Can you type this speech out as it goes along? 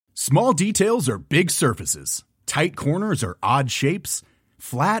Small details are big surfaces. Tight corners are odd shapes.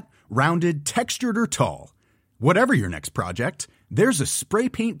 Flat, rounded, textured, or tall. Whatever your next project, there's a spray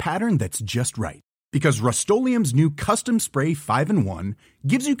paint pattern that's just right. Because Rust-Oleum's new Custom Spray 5-in-1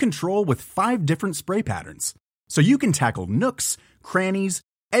 gives you control with 5 different spray patterns. So you can tackle nooks, crannies,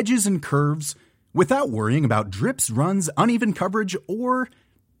 edges, and curves without worrying about drips, runs, uneven coverage, or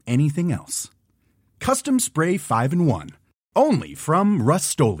anything else. Custom Spray 5-in-1. Only from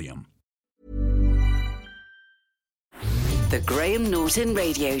Rust-Oleum. The Graham Norton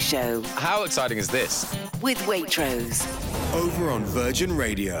Radio Show. How exciting is this? With Waitrose. Over on Virgin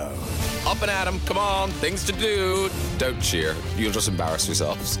Radio. Up and at 'em, come on, things to do. Don't cheer, you'll just embarrass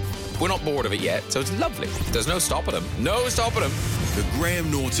yourselves. We're not bored of it yet, so it's lovely. There's no stopping them. No stopping them. The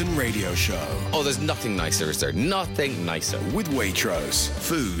Graham Norton Radio Show. Oh, there's nothing nicer, is there? Nothing nicer. With Waitrose.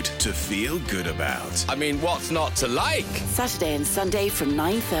 Food to feel good about. I mean, what's not to like? Saturday and Sunday from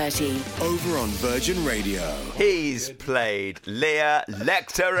 9:30. Over on Virgin Radio. He's played Lear,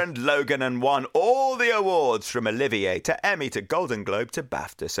 Lecter and Logan and won all the awards from Olivier to Emmy to Golden Globe to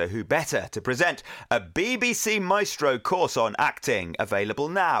BAFTA. So who better to present a BBC Maestro course on acting, available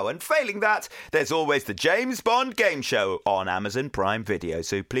now. And failing that, there's always the James Bond game show on Amazon Prime Video.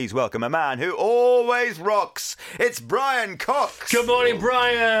 So please welcome a man who always rocks. It's Brian Cox. Good morning,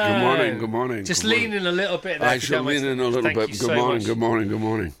 Brian. Good morning, good morning. Just good morning. leaning a little bit there. I shall lean in a little bit. Good morning, good morning, good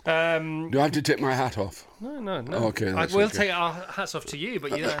morning. Do I have to take my hat off? No. Okay, I will take our hats off to you,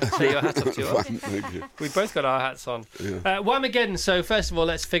 but you don't have to take your hat off to us. Thank you. We both got our hats on. Yeah. Whamageddon. So first of all,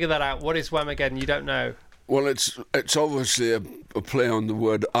 let's figure that out. What is Whamageddon? You don't know. Well, it's obviously a play on the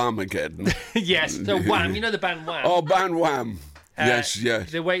word Armageddon. Yes. So Wham. You know the band Wham. Oh, band Wham. Yes.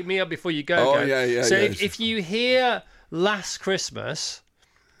 They Wake Me Up Before You Go. Oh, yeah. So yes. if you hear Last Christmas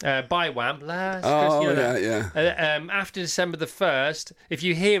by Wham, after December the 1st, if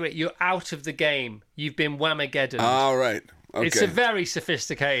you hear it, you're out of the game. You've been Whamageddon. All right. Okay. It's a very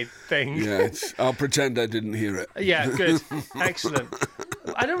sophisticated thing. Yeah, I'll pretend I didn't hear it. Yeah, good. Excellent.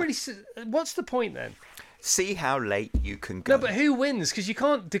 I don't really... What's the point then? See how late you can go. No, but who wins? Because you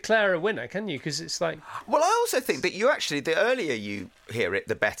can't declare a winner, can you? Because it's like... Well, I also think that the earlier you hear it,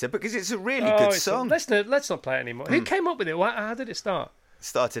 the better, because it's a really good song. Let's not play it anymore. Who came up with it? How did it start?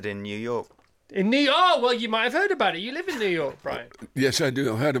 Started in New York. In New York? Oh, well, you might have heard about it. You live in New York, Brian. Yes, I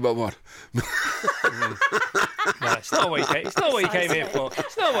do. I heard about what? No, it's not what you came here for.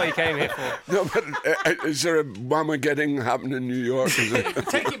 It's not what you came here for. No, but is there a Whamageddon happening in New York?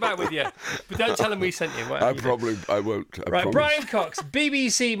 Take it back with you. But don't tell him we sent you. I won't. Right, promise. Brian Cox,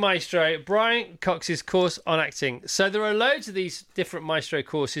 BBC Maestro. Brian Cox's course on acting. So there are loads of these different Maestro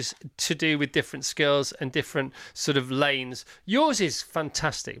courses to do with different skills and different sort of lanes. Yours is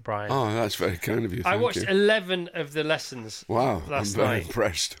fantastic, Brian. Oh, that's very kind of you. I watched 11 of the lessons last I'm very night.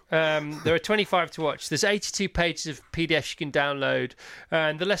 impressed. There are 25 to watch. There's 82 pages of PDFs you can download.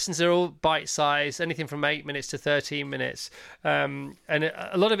 And the lessons are all bite-sized, anything from 8 minutes to 13 minutes. And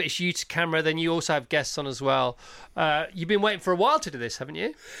a lot of it is you to camera. Then you also have guests on as well. You've been waiting for a while to do this, haven't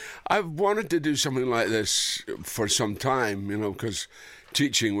you? I've wanted to do something like this for some time, because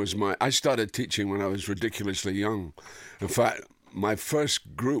teaching was I started teaching when I was ridiculously young. In fact, my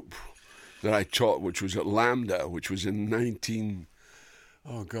first group that I taught, which was at Lambda, which was in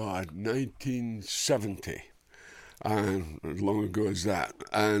 1970, and as long ago as that.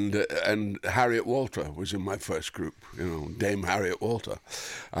 And Harriet Walter was in my first group, Dame Harriet Walter.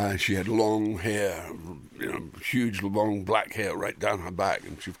 She had long hair, huge long black hair right down her back,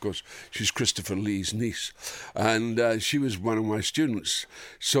 and she's Christopher Lee's niece, and she was one of my students.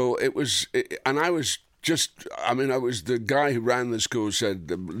 So I was the guy who ran the school said,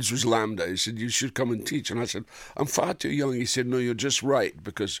 this was Lambda, he said, you should come and teach. And I said, I'm far too young. He said, no, you're just right,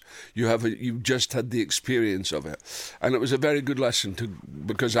 because you've just had the experience of it. And it was a very good lesson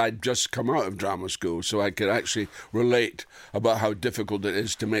because I'd just come out of drama school, so I could actually relate about how difficult it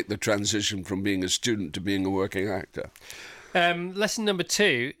is to make the transition from being a student to being a working actor. Lesson number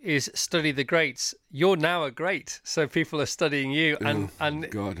 2 is study the greats. You're now a great, so people are studying you and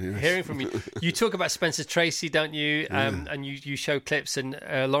hearing from you. You talk about Spencer Tracy, don't you? And you show clips and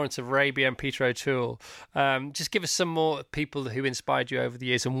Lawrence of Arabia and Peter O'Toole. Just give us some more people who inspired you over the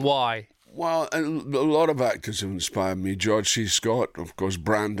years and why. Well, a lot of actors have inspired me. George C. Scott, of course,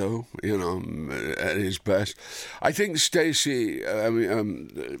 Brando, at his best. I think Tracy. I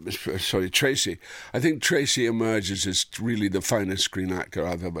think Tracy emerges as really the finest screen actor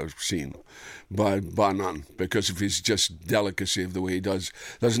I've ever seen, by none, because of his just delicacy of the way he does.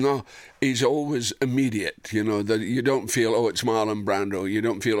 He's always immediate, that you don't feel, oh, it's Marlon Brando. You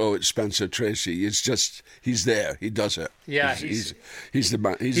don't feel, oh, it's Spencer Tracy. It's just, he's there. He does it. Yeah, he's the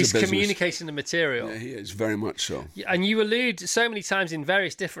man. He's communicating the material. Yeah, he is, very much so. And you allude so many times in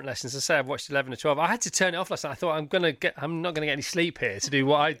various different lessons. I say I've watched 11 or 12. I had to turn it off last night. I thought I'm not going to get any sleep here to do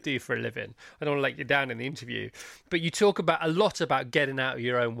what I do for a living. I don't want to let you down in the interview. But you talk a lot about getting out of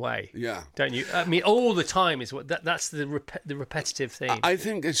your own way. Yeah. Don't you? I mean, all the time is that's the repetitive theme. I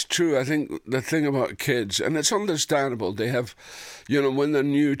think it's true. I think the thing about kids, and it's understandable, they have, when they're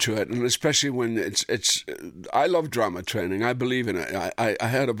new to it, and especially when it's. I love drama training. I believe in it. I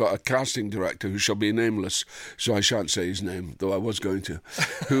heard about a casting director who shall be nameless, so I shan't say his name, though I was going to,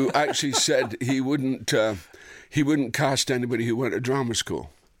 who actually said he wouldn't cast anybody who went to drama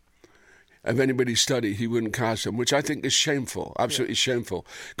school. If anybody studied, he wouldn't cast them, which I think is shameful, absolutely shameful.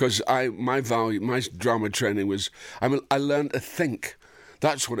 Because my drama training was, I learned to think.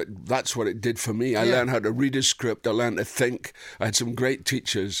 That's what it did for me. I learned how to read a script. I learned to think. I had some great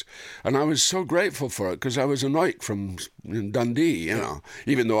teachers, and I was so grateful for it because I was an oik from Dundee,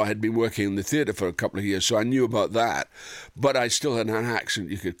 even though I had been working in the theatre for a couple of years, so I knew about that. But I still had an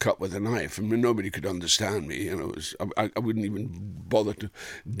accent you could cut with a knife. I mean, nobody could understand me. I wouldn't even bother to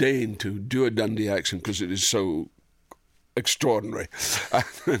deign to do a Dundee accent because it is so extraordinary.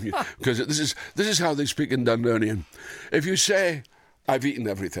 Because this is how they speak in Dundonian. If you say, I've eaten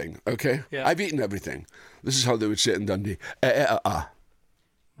everything, okay? Yeah. I've eaten everything. This is how they would say it in Dundee.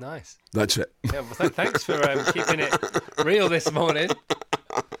 Nice. That's it. Yeah, well, thanks for keeping it real this morning.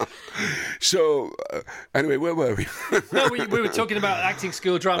 So, anyway, where were we? No, we were talking about acting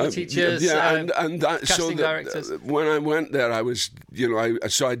school, drama teachers, casting directors. When I went there, I was,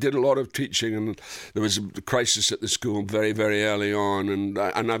 I did a lot of teaching, and there was a crisis at the school very, very early on, and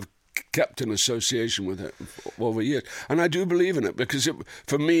I've kept in association with it over years, and I do believe in it because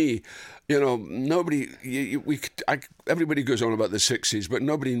for me, everybody goes on about the 60s, but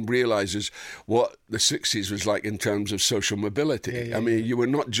nobody realises what the 60s was like in terms of social mobility. You were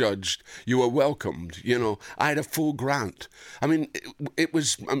not judged, you were welcomed. I had a full grant. I mean, it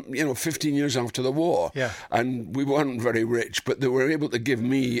was 15 years after the war, and we weren't very rich, but they were able to give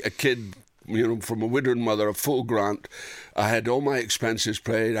me, a kid, from a widowed mother, a full grant. I had all my expenses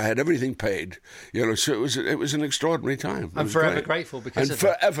paid. I had everything paid. So it was an extraordinary time. I'm forever grateful because of it.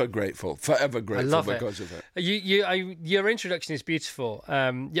 Forever grateful I love because of it. Your introduction is beautiful.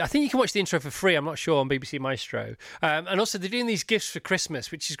 I think you can watch the intro for free. I'm not sure, on BBC Maestro. And also they're doing these gifts for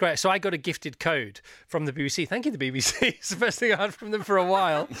Christmas, which is great. So I got a gifted code from the BBC. Thank you, the BBC. It's the best thing I had from them for a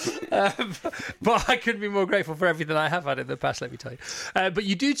while. But I couldn't be more grateful for everything I have had in the past, let me tell you. But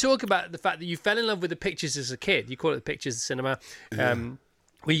you do talk about the fact that you fell in love with the pictures as a kid. You call it the pictures of cinema.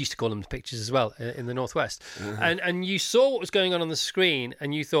 We used to call them the pictures as well in the Northwest. And you saw what was going on the screen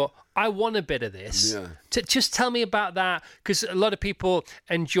and you thought, I want a bit of this. Just tell me about that, because a lot of people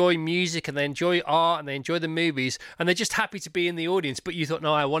enjoy music and they enjoy art and they enjoy the movies and they're just happy to be in the audience, but you thought,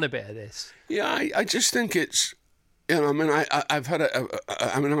 no, I want a bit of this. Yeah, I just think it's, I've had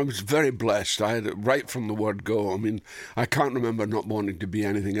I was very blessed. I had it right from the word go. I mean, I can't remember not wanting to be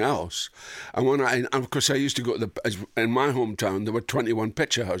anything else. And of course, I used to go to in my hometown, there were 21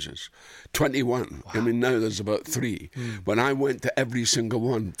 picture houses. 21. Wow. I mean, now there's about 3. But I went to every single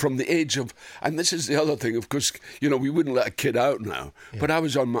one from the age of, and this is the other thing, of course, we wouldn't let a kid out now. Yeah. But I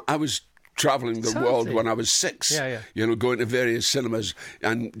was travelling the world when I was 6. Going to various cinemas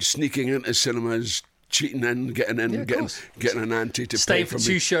and sneaking into cinemas, cheating in, getting an auntie to staying pay for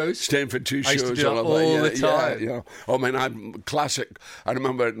me. Staying for 2 shows. I used to do that all the time. I mean, I'm classic. I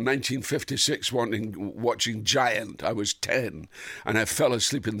remember 1956 watching Giant. I was 10, and I fell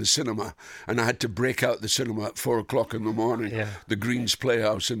asleep in the cinema, and I had to break out the cinema at 4 o'clock in the morning. The Greens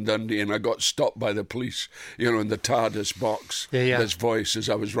Playhouse in Dundee, and I got stopped by the police. In the TARDIS box. This voice as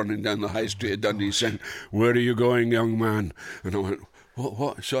I was running down the high street of Dundee saying, "Where are you going, young man?" And I went,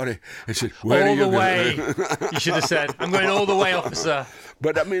 What? Sorry. I said, where are you going? All the way. You should have said, I'm going all the way, officer.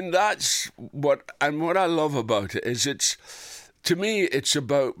 But I mean, that's what I love about it is to me, it's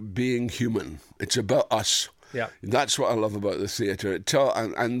about being human. It's about us. Yeah. That's what I love about the theatre.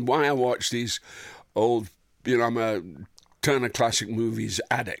 And why I watch these old, I'm a Turner Classic Movies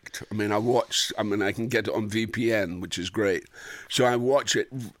addict. I can get it on VPN, which is great. So I watch it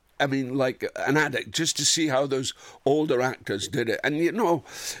I mean, like an addict, just to see how those older actors did it. And,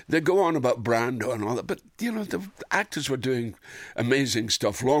 they go on about Brando and all that, but, the actors were doing amazing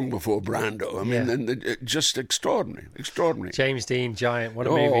stuff long before Brando. I mean, and just extraordinary. James Dean, Giant, what a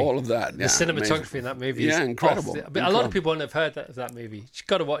movie. All of that. The cinematography in that movie is incredible. A lot of people won't have heard of that movie. You've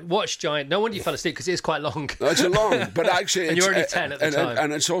got to watch Giant. No wonder you fell asleep, because it is quite long. It's a long, but actually... and you're only 10 at the time.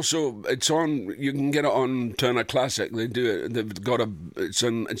 And it's on, you can get it on Turner Classic. They do it. They've got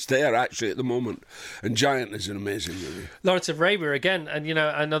it's there actually at the moment. And Giant is an amazing movie. Lawrence of Arabia again, and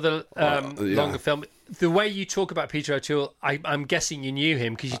another longer film. The way you talk about Peter O'Toole, I'm guessing you knew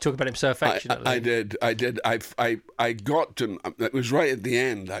him because you talk about him so affectionately. I did. I got to. It was right at the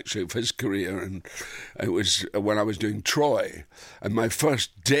end actually of his career, and it was when I was doing Troy, and my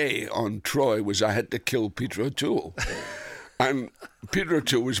first day on Troy was I had to kill Peter O'Toole. And Peter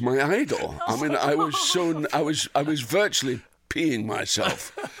O'Toole was my idol. I mean, I was virtually peeing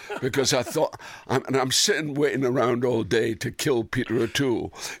myself because I thought, I'm sitting waiting around all day to kill Peter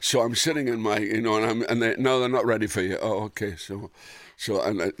O'Toole. So I'm sitting in my, they're not ready for you. Oh, okay.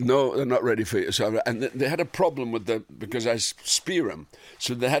 No, they're not ready for you. And they had a problem because I spear him.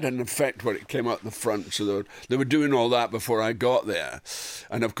 So they had an effect where it came out the front. So they were doing all that before I got there.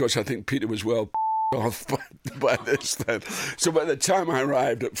 And of course, I think Peter was well off by this then. So by the time I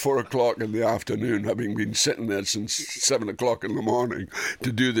arrived at 4:00 in the afternoon, having been sitting there since 7:00 in the morning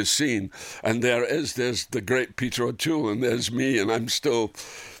to do the scene, and there's the great Peter O'Toole, and there's me, and I'm still,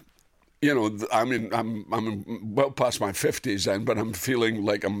 I'm well past my 50s then, but I'm feeling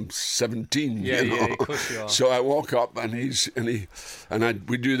like I'm 17. Yeah, of course you are. So I walk up, and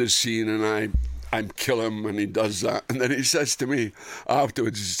we do the scene, and I kill him, and he does that. And then he says to me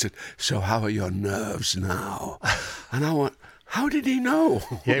afterwards, he said, "So how are your nerves now?" And I went, how did he know?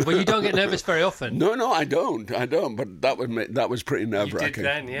 Yeah, well, you don't get nervous very often. No, I don't. But that was pretty nerve-wracking. You did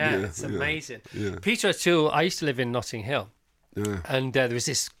then, yeah. It's amazing. Yeah. Peter O'Toole, I used to live in Notting Hill. Yeah. And there was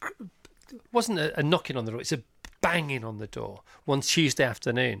this, wasn't a knocking on the door, it's a banging on the door one Tuesday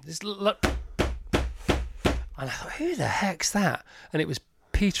afternoon. And I thought, who the heck's that? And it was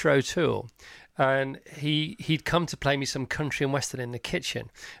Peter O'Toole. And he'd come to play me some country and western in the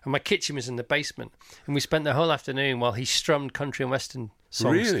kitchen, and my kitchen was in the basement, and we spent the whole afternoon while he strummed country and western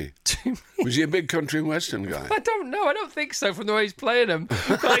songs. Really? Was he a big country and western guy? I don't know. I don't think so from the way he's playing them,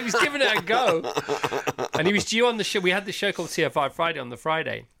 but he was giving it a go. And he was due on the show. We had the show called TFI Friday on the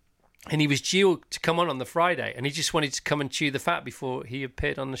Friday. And he was due to come on the Friday, and he just wanted to come and chew the fat before he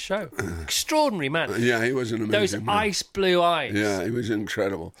appeared on the show. Extraordinary man. Yeah, he was an amazing man. Those man. Ice blue eyes. Yeah, he was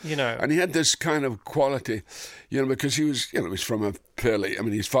incredible. And he had this kind of quality, because he was from a fairly. I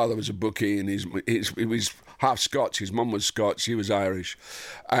mean, his father was a bookie, and he was half Scots. His mum was Scots. He was Irish,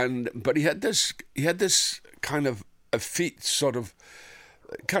 but he had this kind of effete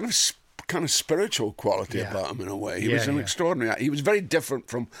kind of spiritual quality about him in a way. He was an extraordinary. He was very different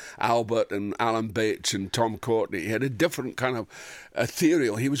from Albert and Alan Bates and Tom Courtenay. He had a different kind of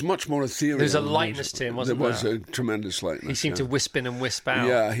ethereal. He was much more ethereal. There's a lightness to him, wasn't there? There was a tremendous lightness. He seemed to wisp in and wisp out.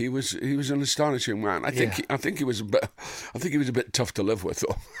 Yeah, he was an astonishing man. I think he was a bit tough to live with,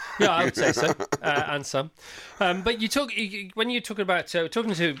 though. Yeah, I would say so, and some. But when you're talking about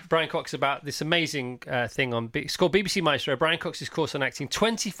talking to Brian Cox about this amazing thing it's called BBC Maestro, Brian Cox's course on acting,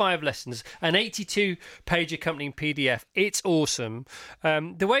 25 lessons, an 82-page accompanying PDF. It's awesome.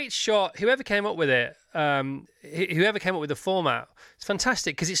 The way it's shot, whoever came up with it, whoever came up with the format, it's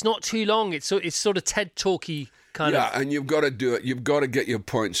fantastic because it's not too long. It's sort of TED Talky kind of. Yeah, and you've got to do it. You've got to get your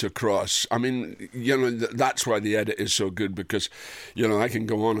points across. I mean, that's why the edit is so good because, I can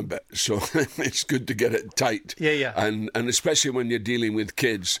go on a bit. So it's good to get it tight. Yeah. And especially when you're dealing with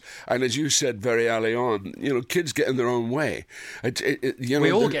kids. And as you said very early on, kids get in their own way.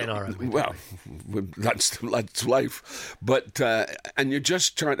 We all get in our own way. Well, that's life. But and you're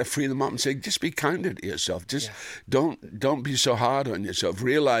just trying to free them up and say, just be kinder to yourself. Just don't be so hard on yourself.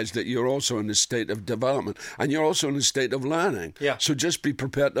 Realize that you're also in a state of development, and you're also in a state of learning. Yeah. So just be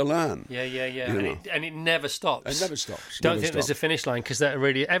prepared to learn. Yeah. And it never stops. It never stops. Don't think there's a finish line because that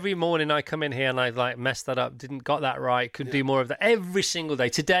really. Every morning I come in here and I messed that up, didn't got that right, could do more of that every single day.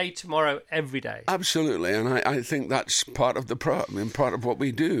 Today, tomorrow, every day. Absolutely, and I think that's part of part of what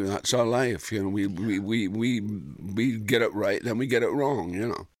we do. That's our life. We get it right, then we get it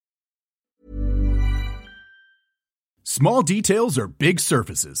wrong. Small details are big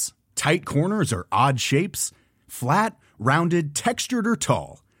surfaces. Tight corners are odd shapes. Flat, rounded, textured, or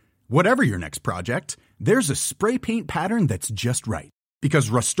tall. Whatever your next project, there's a spray paint pattern that's just right. Because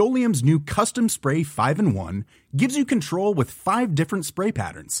Rust-Oleum's new Custom Spray 5-in-1 gives you control with 5 different spray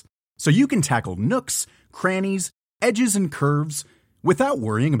patterns. So you can tackle nooks, crannies, edges, and curves without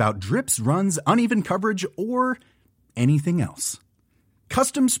worrying about drips, runs, uneven coverage, or anything else.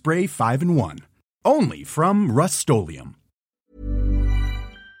 Custom Spray 5-in-1. Only from Rust-Oleum.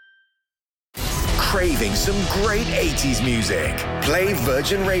 Craving some great 80s music? Play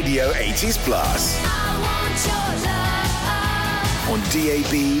Virgin Radio 80s Plus. On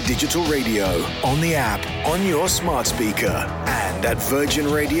DAB Digital Radio, on the app, on your smart speaker, and at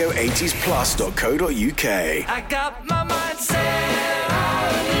virginradio80splus.co.uk. I got my mind set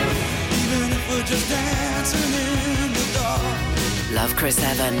on you, even if we're just dancing in the dark. Love Chris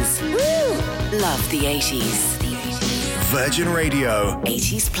Evans. Woo! Love the 80s. Virgin Radio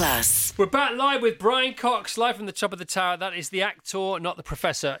 80s Plus. We're back live with Brian Cox, live from the top of the tower. That is the actor, not the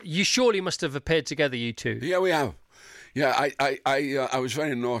professor. You surely must have appeared together, you two. Yeah, we have. Yeah, I was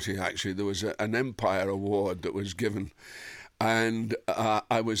very naughty, actually. There was an Empire Award that was given, and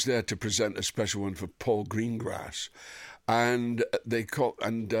I was there to present a special one for Paul Greengrass. And they call,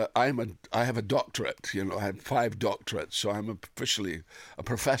 and I have a doctorate. You know, I had 5 doctorates, so I'm officially a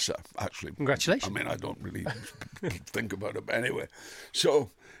professor. Actually, congratulations. I mean, I don't really think about it, but anyway.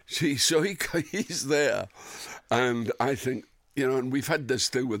 So he's there, and I think, you know, and we've had this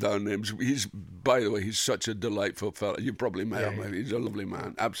thing with our names. By the way, he's such a delightful fellow. You probably met him. Maybe. He's a lovely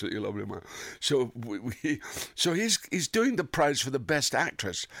man, absolutely lovely man. So he's doing the prize for the best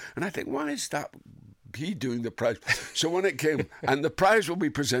actress, and I think, why is that? He doing the prize. So when it came, and the prize will be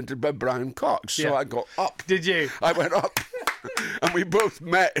presented by Brian Cox. So I got up. Did you? I went up. And we both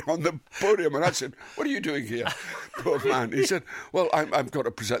met on the podium, and I said, "What are you doing here?" Poor man. He said, "Well, I've got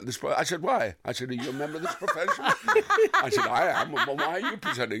to present this." I said, "Why?" I said, "Are you a member of this profession?" I said, "I am." "Well, why are you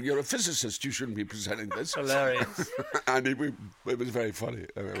presenting? You're a physicist. You shouldn't be presenting this." Hilarious. And it was very funny.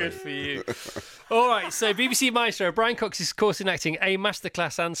 Anyway. Good for you. All right, so BBC Maestro, Brian Cox's course in acting, a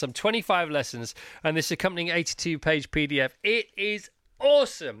masterclass and some 25 lessons, and this accompanying 82-page PDF. It is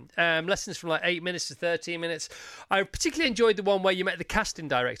awesome. Lessons from like 8 minutes to 13 minutes. I particularly enjoyed the one where you met the casting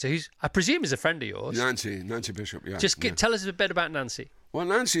director, who's, I presume, is a friend of yours. Nancy Bishop, yeah. Tell us a bit about Nancy. Well,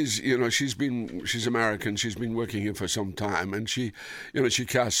 Nancy's, you know, she's American. She's been working here for some time, and she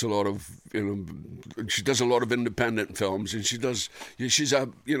casts a lot of, you know, she does a lot of independent films, and she's a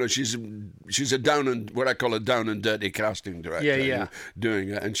what I call a down and dirty casting director. Doing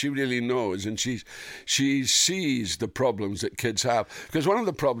it, and she really knows, and she sees the problems that kids have, because one of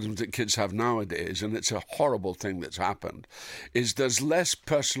the problems that kids have nowadays, and it's a horrible thing that's happened, is there's less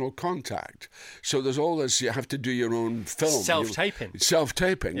personal contact. So there's all this, you have to do your own film.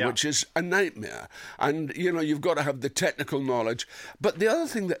 Self-taping, which is a nightmare. And, you know, you've got to have the technical knowledge. But the other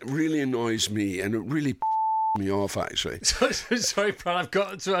thing that really annoys me, and it really me off, actually. Sorry, Brian, I've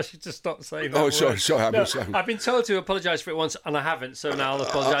got to ask you to stop saying that. Oh, sorry. I've been told to apologise for it once, and I haven't, so now I'll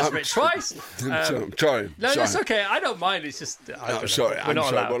apologise for it twice. Sorry. No, that's okay. I don't mind. It's just... I'm sorry.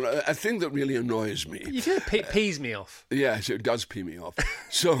 Well, a thing that really annoys me... You feel it pees me off. Yes, it does pee me off.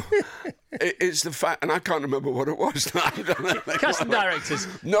 So... It's the fact, and I can't remember what it was. Casting directors.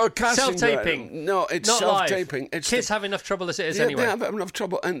 No, casting self-taping. No, it's not self-taping. Live. Kids have enough trouble as it is anyway. They have enough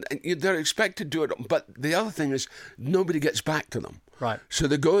trouble, and they're expected to do it. But the other thing is, nobody gets back to them. Right. So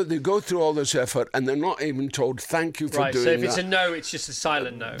they go through all this effort, and they're not even told thank you for doing that. Right. So if it's a no, it's just a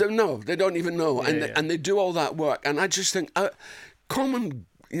silent no. No, they don't even know, and they do all that work, and I just think common.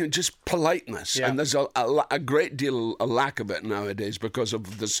 You know, just politeness, and there's a great deal, a lack of it nowadays because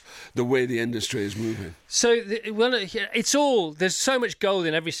of the way the industry is moving. So, it's all, there's so much gold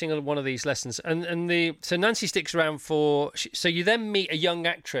in every single one of these lessons, so Nancy sticks around so you then meet a young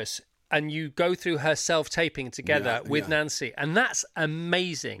actress, and you go through her self-taping together with Nancy, and that's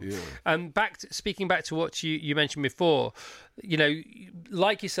amazing. Yeah. And speaking back to what you mentioned before, you know,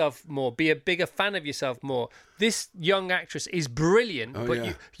 like yourself more, be a bigger fan of yourself more. This young actress is brilliant,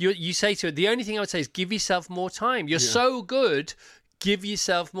 you say to her, the only thing I would say is give yourself more time. You're so good, give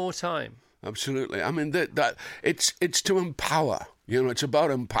yourself more time. Absolutely. I mean, that it's to empower. You know, it's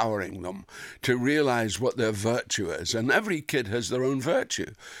about empowering them to realise what their virtue is. And every kid has their own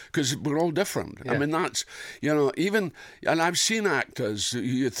virtue because we're all different. Yeah. I mean, that's, you know, and I've seen actors,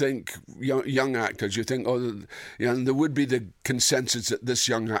 you think, young actors, you think, you know, there would be the consensus that this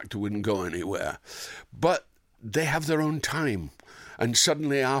young actor wouldn't go anywhere. But they have their own time. And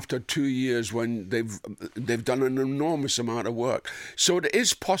suddenly, after 2 years, when they've done an enormous amount of work, so it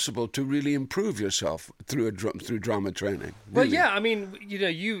is possible to really improve yourself through drama training. Well, yeah, I mean, you know,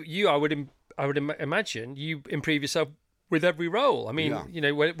 you I would imagine you improve yourself with every role. I mean, you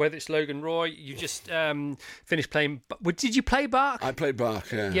know, whether it's Logan Roy, you just finished playing. Did you play Bach? I played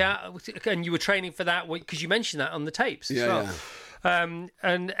Bach. Yeah. Yeah, and you were training for that because you mentioned that on the tapes as well. Yeah.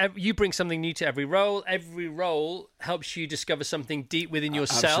 you bring something new to every role. Every role helps you discover something deep within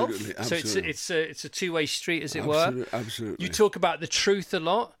yourself. Absolutely. So it's a two-way street, as it were. Absolutely. You talk about the truth a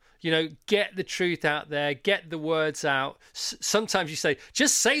lot. Get the truth out there, get the words out. Sometimes you say,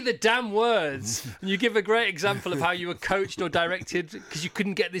 just say the damn words. And you give a great example of how you were coached or directed because you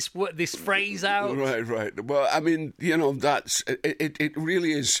couldn't get this phrase out. Right. Well, I mean, that's it. It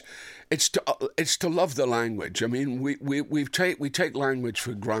really is. It's to love the language. I mean, we take language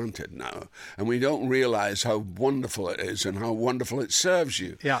for granted now, and we don't realise how wonderful it is and how wonderful it serves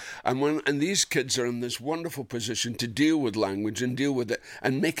you. Yeah. And these kids are in this wonderful position to deal with language and deal with it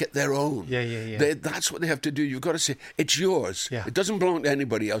and make it their own. Yeah. That's what they have to do. You've got to say it's yours. Yeah. It doesn't belong to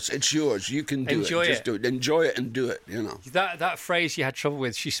anybody else. It's yours. You can do Enjoy it. Just do it. Enjoy it and do it. That phrase you had trouble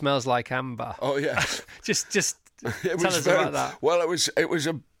with. She smells like amber. Oh yeah. just tell us about that. Well, it was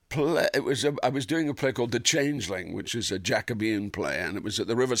a play. I was doing a play called The Changeling, which is a Jacobean play, and it was at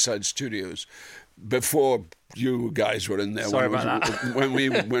the Riverside Studios before you guys were in there. Sorry about that. When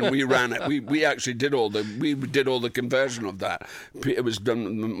we ran it, we actually did all the conversion of that. It was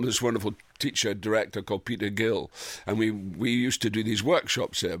done. This wonderful director called Peter Gill, and we used to do these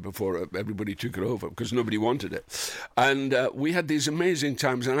workshops there before everybody took it over because nobody wanted it, and we had these amazing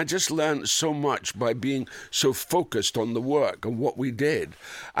times, and I just learned so much by being so focused on the work and what we did,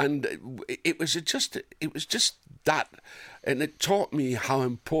 and it was just that. And it taught me how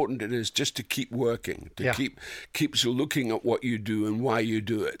important it is just to keep working, keep looking at what you do and why you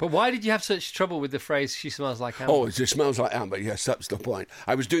do it. But why did you have such trouble with the phrase "she smells like amber"? Oh, it smells like amber. Yes, that's the point.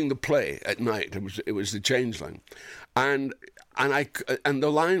 I was doing the play at night. It was The Changeling, and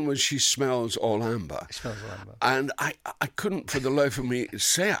the line was "she smells all amber." She smells all amber. And I couldn't for the life of me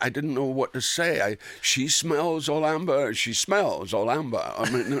say it. I didn't know what to say. She smells all amber. She smells all amber. I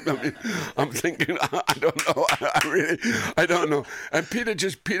mean I'm thinking, I don't know. I don't know. And Peter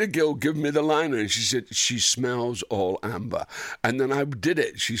Gill gave me the line, and she said, "She smells all amber." And then I did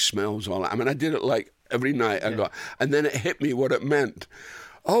it. She smells all. I mean, I did it like every night. And then it hit me what it meant.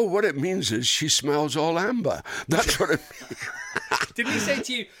 Oh, what it means is she smells all amber. That's what it means. Didn't he say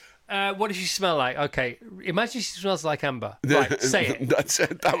to you, what does she smell like? Okay, imagine she smells like amber. Right, say it. That's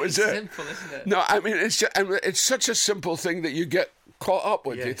it. That was it's it. Simple, isn't it? No, I mean, it's such a simple thing that you get caught up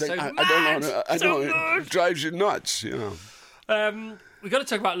with. Yeah, You think, so I don't know. I know mad. it drives you nuts, We've got to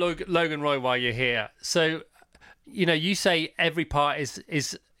talk about Logan Roy while you're here. So, you say every part is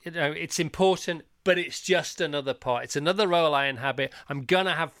it's important, but it's just another part. It's another role I inhabit. I'm going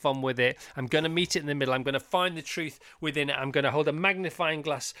to have fun with it. I'm going to meet it in the middle. I'm going to find the truth within it. I'm going to hold a magnifying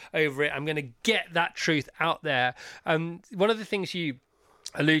glass over it. I'm going to get that truth out there. One of the things you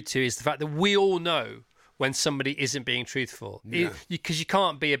allude to is the fact that we all know when somebody isn't being truthful. Because you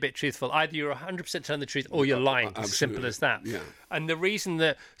can't be a bit truthful. Either you're 100% telling the truth or you're lying. It's as simple as that. Yeah. And the reason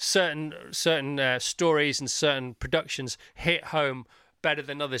that certain stories and certain productions hit home better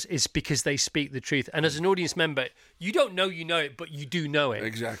than others is because they speak the truth. And as an audience member, you don't know you know it, but you do know it.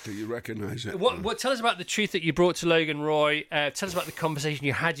 Exactly, you recognise it. What tell us about the truth that you brought to Logan Roy. Tell us about the conversation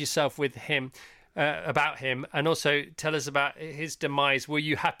you had yourself with him about him, and also tell us about his demise. Were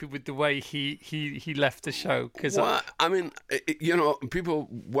you happy with the way he left the show? I mean, people,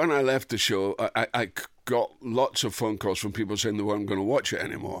 when I left the show, I got lots of phone calls from people saying they weren't going to watch it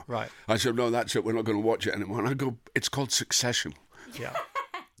anymore. Right. I said, no, that's it, we're not going to watch it anymore. And I go, it's called Succession. Yeah.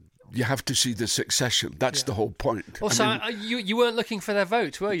 You have to see the Succession. That's the whole point. Also, you weren't looking for their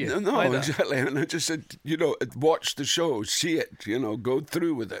vote, were you? No, either? Exactly. And I just said, watch the show, see it, go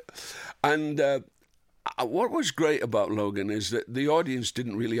through with it. And what was great about Logan is that the audience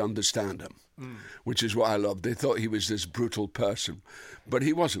didn't really understand him, which is what I loved. They thought he was this brutal person, but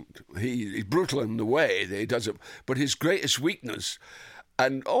he wasn't. He's brutal in the way that he does it, but his greatest weakness,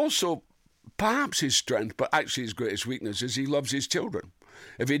 and also perhaps his strength, but actually his greatest weakness, is he loves his children.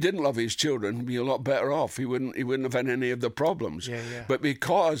 If he didn't love his children, he'd be a lot better off. He wouldn't have had any of the problems. Yeah. But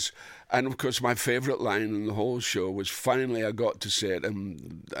because, and of course my favourite line in the whole show was, finally I got to say it,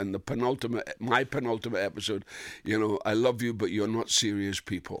 and my penultimate episode, I love you, but you're not serious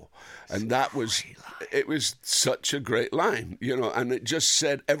people. And that was, it was such a great line, and it just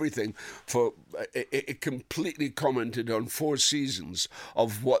said everything. It completely commented on 4 seasons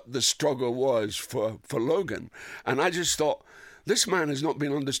of what the struggle was for Logan. And I just thought, this man has not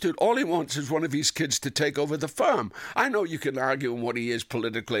been understood. All he wants is one of his kids to take over the firm. I know you can argue on what he is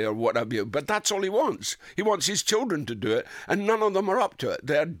politically or what have you, but that's all he wants. He wants his children to do it, and none of them are up to it.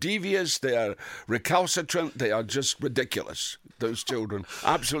 They are devious, they are recalcitrant, they are just ridiculous, those children.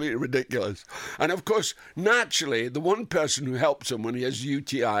 Absolutely ridiculous. And of course, naturally, the one person who helps him when he has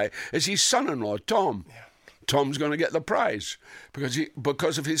UTI is his son-in-law, Tom. Yeah. Tom's going to get the prize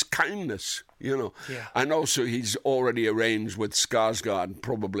because of his kindness, you know. Yeah. And also he's already arranged with Skarsgård,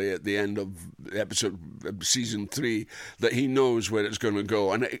 probably at the end of season 3, that he knows where it's going to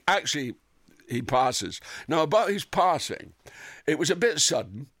go. And he passes. Now, about his passing, it was a bit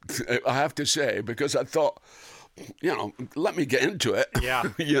sudden, I have to say, because I thought, you know, let me get into it. Yeah.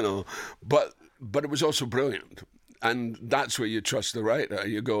 You know, but it was also brilliant. And that's where you trust the writer.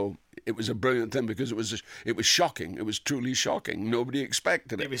 You go, it was a brilliant thing because it was shocking. It was truly shocking. Nobody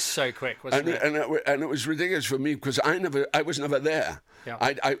expected it. It was so quick, wasn't it? And it was ridiculous for me because I was never there. Yeah.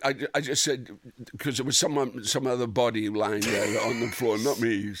 I just said, because it was some other body lying there on the floor, not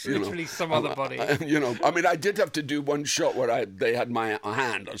me. Literally some other body. You know, I mean, I did have to do one shot where they had my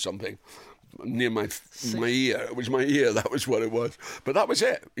hand or something near my ear. It was my ear, that was what it was. But that was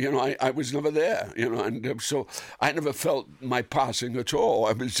it. You know, I was never there, you know, and so I never felt my passing at all.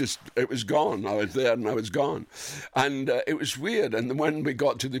 It was gone. I was there and I was gone. And it was weird. And when we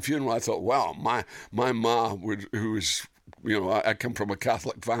got to the funeral, I thought, wow, my ma, who was... You know, I come from a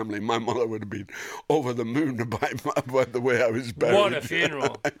Catholic family. My mother would have been over the moon by the way I was buried. What a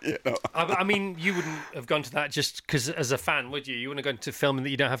funeral! You know. I mean, you wouldn't have gone to that just because, as a fan, would you? You wouldn't have gone to filming that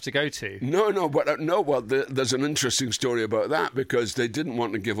you don't have to go to. No. Well, there's an interesting story about that because they didn't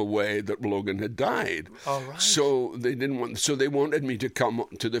want to give away that Logan had died. Oh, right. So they didn't want. So they wanted me to come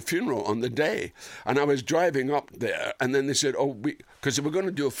to the funeral on the day, and I was driving up there, and then they said, because they were going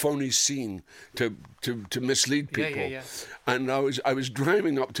to do a phony scene to mislead people. Yeah. And I was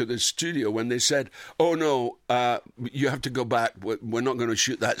driving up to the studio when they said, "Oh no, you have to go back. We're not going to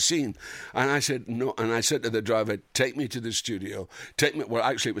shoot that scene." And I said no. And I said to the driver, "Take me to the studio. Take me." Well,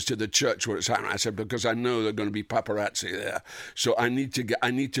 actually, it was to the church where it's happening. I said because I know they're going to be paparazzi there, so I need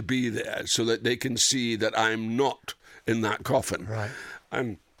to be there so that they can see that I'm not in that coffin. Right.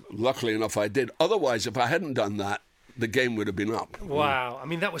 And luckily enough, I did. Otherwise, if I hadn't done that, the game would have been up. Wow. I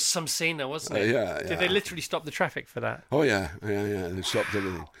mean, that was some scene, though, wasn't it? Yeah. Did they literally stop the traffic for that? Oh, yeah. They stopped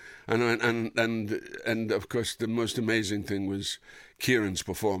everything. And of course, the most amazing thing was Kieran's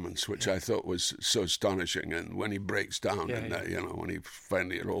performance, which I thought was so astonishing. And when he breaks down, you know, when he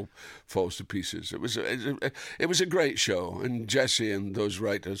finally it all falls to pieces, it was a great show. And Jesse and those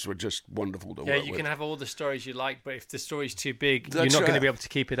writers were just wonderful to work with. Yeah, you can have all the stories you like, but if the story's too big, That's you're not going right. to be able to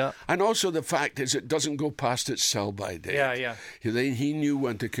keep it up. And also the fact is it doesn't go past its sell-by date. Yeah. He knew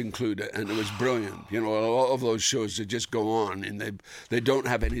when to conclude it, and it was brilliant. You know, a lot of those shows, they just go on, and they don't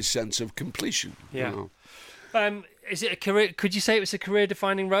have any sense of completion. Yeah. You know? Is it a career? Could you say it was a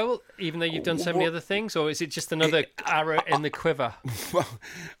career-defining role, even though you've done so many other things, or is it just another arrow in the quiver? Well,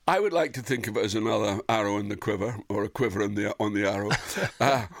 I would like to think of it as another arrow in the quiver, or a quiver on the arrow.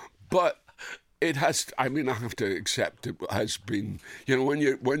 But it has. I mean, I have to accept it has been. You know,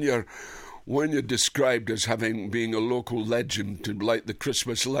 when you're described as being a local legend to light the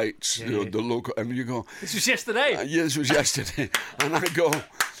Christmas lights, the local, and you go. This was yesterday. Yeah, this was yesterday, and I go.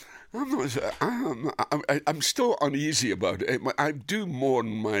 I'm still uneasy about it. I do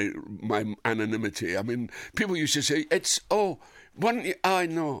mourn my anonymity. I mean, people used to say, I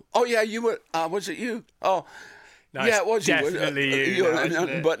know. Oh, yeah, you were, was it you? Oh, no, yeah, it was definitely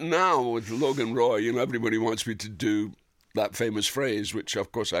you. But now with Logan Roy, you know, everybody wants me to do that famous phrase, which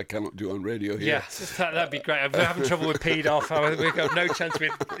of course I cannot do on radio here. Yeah, that'd be great. I'm having trouble with peed off. We've got no chance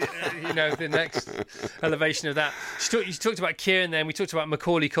with, the next elevation of that. You talked about Kieran then. We talked about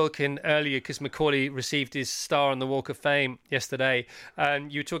Macaulay Culkin earlier because Macaulay received his star on the Walk of Fame yesterday.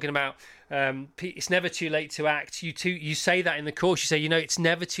 And you were talking about it's never too late to act. You say that in the course. You say, it's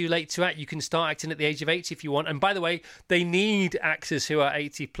never too late to act. You can start acting at the age of 80 if you want. And by the way, they need actors who are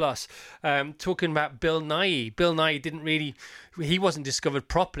 80 plus. Talking about Bill Nighy. Bill Nighy he wasn't discovered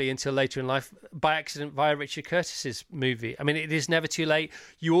properly until later in life by accident via Richard Curtis's movie. I mean, it is never too late.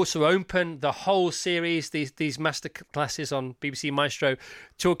 You also open the whole series, these master classes on BBC Maestro,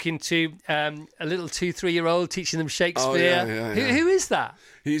 talking to a little 2-3-year-old, teaching them Shakespeare. Oh, yeah. Who is that?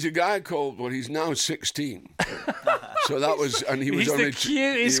 He's a guy called, he's now 16. So that was, and he was He's only the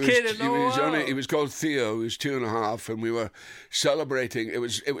cutest kid in the world. He was called Theo. He was 2.5, and we were celebrating. It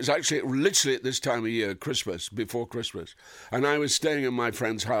was actually literally at this time of year, before Christmas, and I was staying in my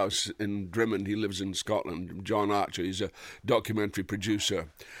friend's house in Drimond. He lives in Scotland. John Archer. He's a documentary producer,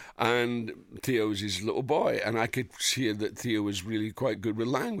 and Theo was his little boy, and I could see that Theo was really quite good with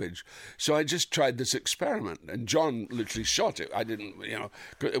language. So I just tried this experiment, and John literally shot it. I didn't,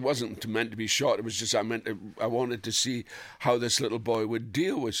 it wasn't meant to be shot. It was just I wanted to see how this little boy would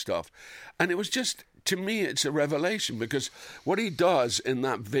deal with stuff, and it was just to me, it's a revelation, because what he does in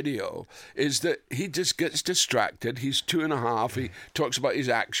that video is that he just gets distracted. He's 2.5. He talks about his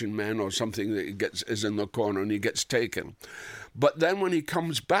action men or something that is in the corner, and he gets taken. But then when he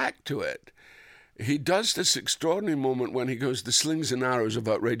comes back to it, he does this extraordinary moment when he goes, the slings and arrows of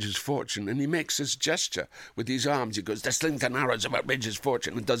outrageous fortune, and he makes this gesture with his arms. He goes, the slings and arrows of outrageous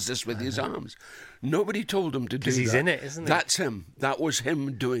fortune, and does this with his arms. Nobody told him to do that. Because he's in it, isn't he? That's him. That was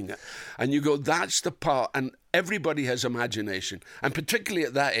him doing it. And you go, that's the part, and everybody has imagination, and particularly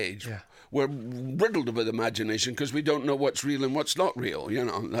at that age. Yeah. We're riddled with imagination because we don't know what's real and what's not real. You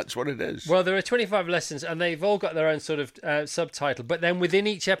know, that's what it is. Well, there are 25 lessons, and they've all got their own sort of subtitle. But then within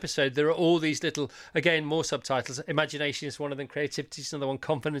each episode, there are all these little, again, more subtitles. Imagination is one of them. Creativity is another one.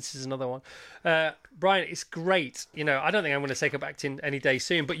 Confidence is another one. Brian, it's great. You know, I don't think I'm going to take up acting any day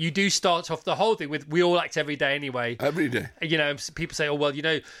soon. But you do start off the whole thing with, we all act every day anyway. Every day. You know, people say, oh, well, you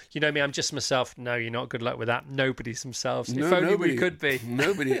know me, I'm just myself. No, you're not. Good luck with that. Nobody's themselves. No, if only nobody, we could be.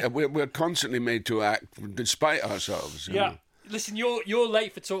 Nobody. We're constantly made to act despite ourselves. Yeah. Know. Listen, you're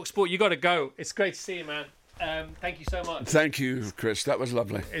late for Talk Sport. You got to go. It's great to see you, man. Thank you so much. Thank you, Chris. That was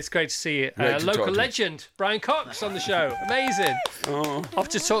lovely. It's great to see you. Local legend, Brian Cox, on the show. Amazing. Oh. Off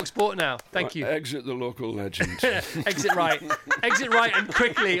to Talk Sport now. Thank you. Exit the local legend. Exit right. Exit right and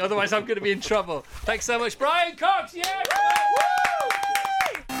quickly, otherwise I'm going to be in trouble. Thanks so much, Brian Cox. Yeah, come on. Woo!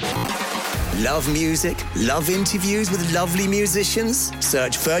 Love music? Love interviews with lovely musicians?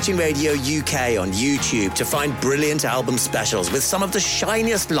 Search Virgin Radio UK on YouTube to find brilliant album specials with some of the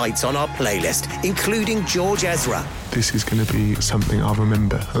shiniest lights on our playlist, including George Ezra. This is going to be something I'll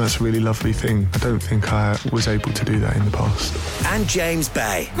remember, and that's a really lovely thing. I don't think I was able to do that in the past. And James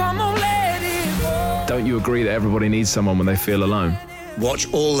Bay. Come on, let it go. Don't you agree that everybody needs someone when they feel alone?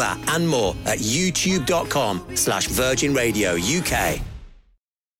 Watch all that and more at youtube.com/Virgin Radio UK.